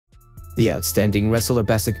the outstanding wrestler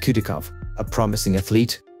Besik Kudukhov, a promising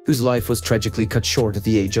athlete whose life was tragically cut short at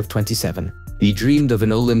the age of 27. He dreamed of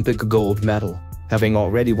an Olympic gold medal, having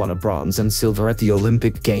already won a bronze and silver at the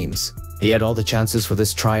Olympic Games. He had all the chances for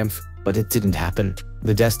this triumph, but it didn't happen.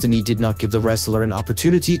 The destiny did not give the wrestler an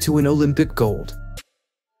opportunity to win Olympic gold.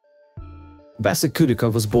 Besik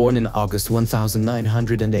Kudukhov was born in August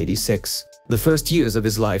 1986. The first years of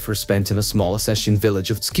his life were spent in a small Ossetian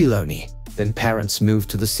village of Skiloni. Then parents moved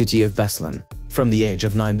to the city of Beslan. From the age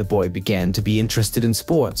of 9, the boy began to be interested in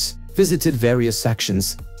sports, visited various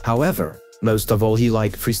sections. However, most of all he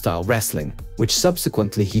liked freestyle wrestling, which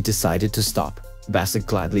subsequently he decided to stop. Besik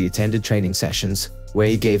gladly attended training sessions, where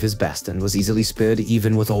he gave his best and was easily spared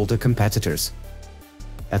even with older competitors.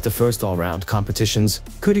 At the first all-round competitions,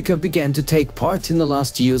 Kudukhov began to take part in the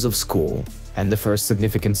last years of school, and the first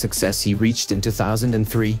significant success he reached in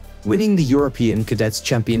 2003, winning the European Cadets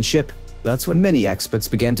Championship. That's when many experts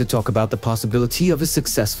began to talk about the possibility of a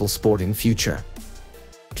successful sporting future.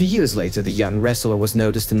 2 years later, the young wrestler was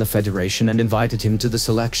noticed in the federation and invited him to the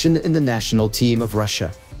selection in the national team of Russia.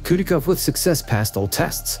 Kudukhov with success passed all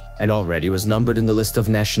tests, and already was numbered in the list of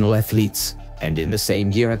national athletes. And in the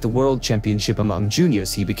same year at the World Championship among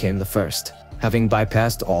juniors he became the first, having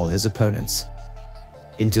bypassed all his opponents.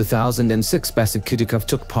 In 2006, Besik Kudukhov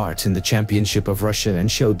took part in the Championship of Russia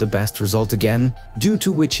and showed the best result again, due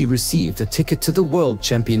to which he received a ticket to the World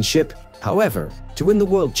Championship. However, to win the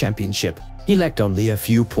World Championship, he lacked only a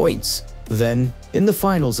few points. Then, in the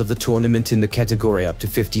finals of the tournament in the category up to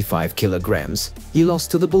 55 kilograms, he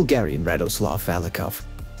lost to the Bulgarian Radoslav Alikov.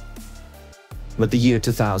 But the year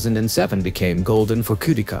 2007 became golden for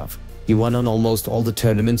Kudukhov. He won on almost all the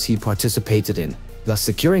tournaments he participated in, thus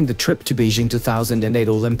securing the trip to Beijing 2008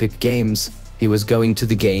 Olympic Games. He was going to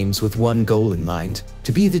the Games with one goal in mind: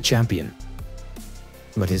 to be the champion.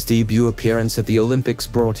 But his debut appearance at the Olympics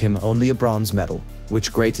brought him only a bronze medal,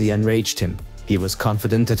 which greatly enraged him. He was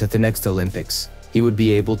confident that at the next Olympics, he would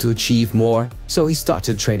be able to achieve more, so he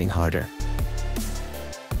started training harder.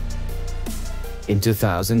 In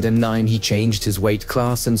 2009, he changed his weight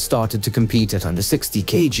class and started to compete at under 60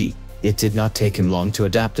 kg. It did not take him long to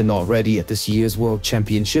adapt, and already at this year's World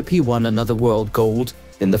Championship he won another world gold,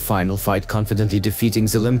 in the final fight confidently defeating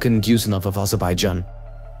Zelimkhan Gusanov of Azerbaijan.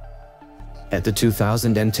 At the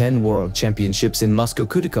 2010 World Championships in Moscow,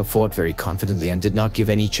 Kudukhov fought very confidently and did not give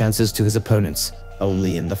any chances to his opponents.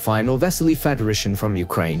 Only in the final Vasily Fedorishin from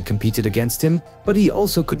Ukraine competed against him, but he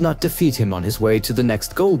also could not defeat him on his way to the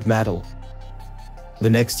next gold medal. The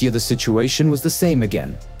next year the situation was the same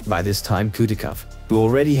again. By this time Kudukhov, who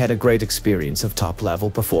already had a great experience of top-level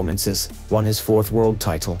performances, won his 4th world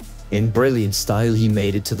title. In brilliant style he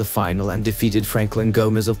made it to the final and defeated Franklin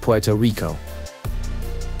Gomez of Puerto Rico.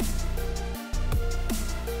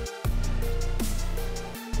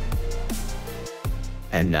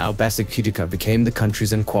 And now Besik Kudukhov became the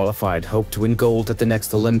country's unqualified hope to win gold at the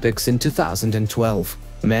next Olympics in 2012.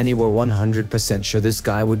 Many were 100% sure this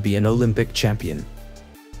guy would be an Olympic champion.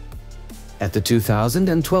 At the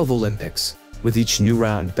 2012 Olympics, with each new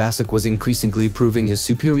round, Besik was increasingly proving his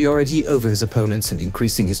superiority over his opponents and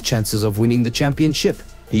increasing his chances of winning the championship.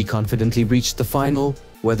 He confidently reached the final,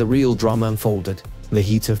 where the real drama unfolded. The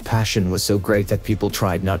heat of passion was so great that people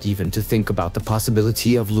tried not even to think about the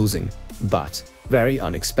possibility of losing. But, very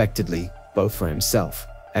unexpectedly, both for himself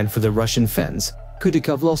and for the Russian fans,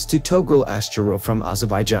 Kudukhov lost to Togrul Ashturov from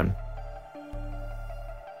Azerbaijan.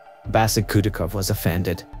 Besik Kudukhov was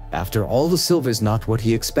offended. After all, the silver is not what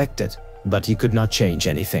he expected, but he could not change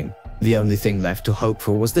anything. The only thing left to hope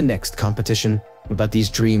for was the next competition, but these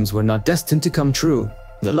dreams were not destined to come true.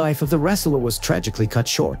 The life of the wrestler was tragically cut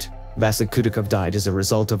short. Besik Kudukhov died as a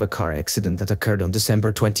result of a car accident that occurred on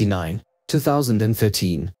December 29,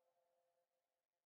 2013.